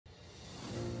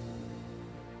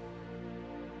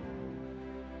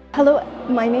Hello,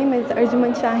 my name is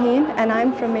Arjumand and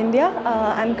I'm from India.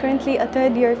 I'm currently a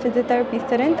third-year physiotherapy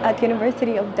student at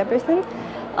University of Debrecen.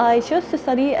 I chose to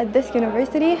study at this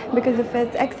university because of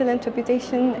its excellent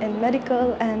reputation in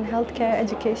medical and healthcare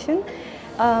education.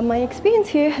 My experience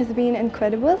here has been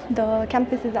incredible. The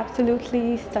campus is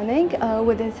absolutely stunning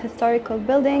with its historical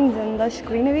buildings and lush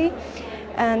greenery.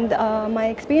 And my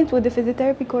experience with the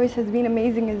physiotherapy course has been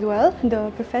amazing as well.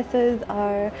 The professors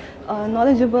are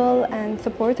knowledgeable and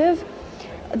supportive.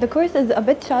 The course is a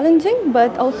bit challenging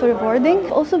but also rewarding.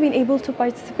 I've also been able to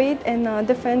participate in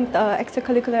different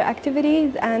extracurricular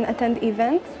activities and attend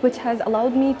events, which has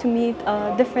allowed me to meet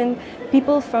different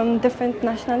people from different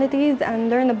nationalities and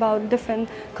learn about different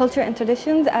culture and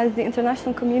traditions, as the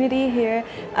international community here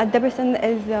at Debrecen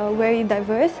is very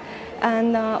diverse.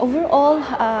 And overall,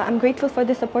 I'm grateful for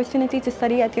this opportunity to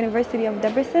study at University of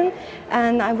Debrecen,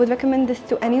 and I would recommend this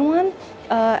to anyone,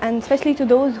 and especially to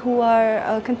those who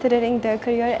are considering their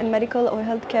career in medical or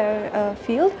healthcare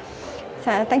field.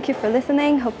 So thank you for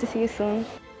listening. Hope to see you soon.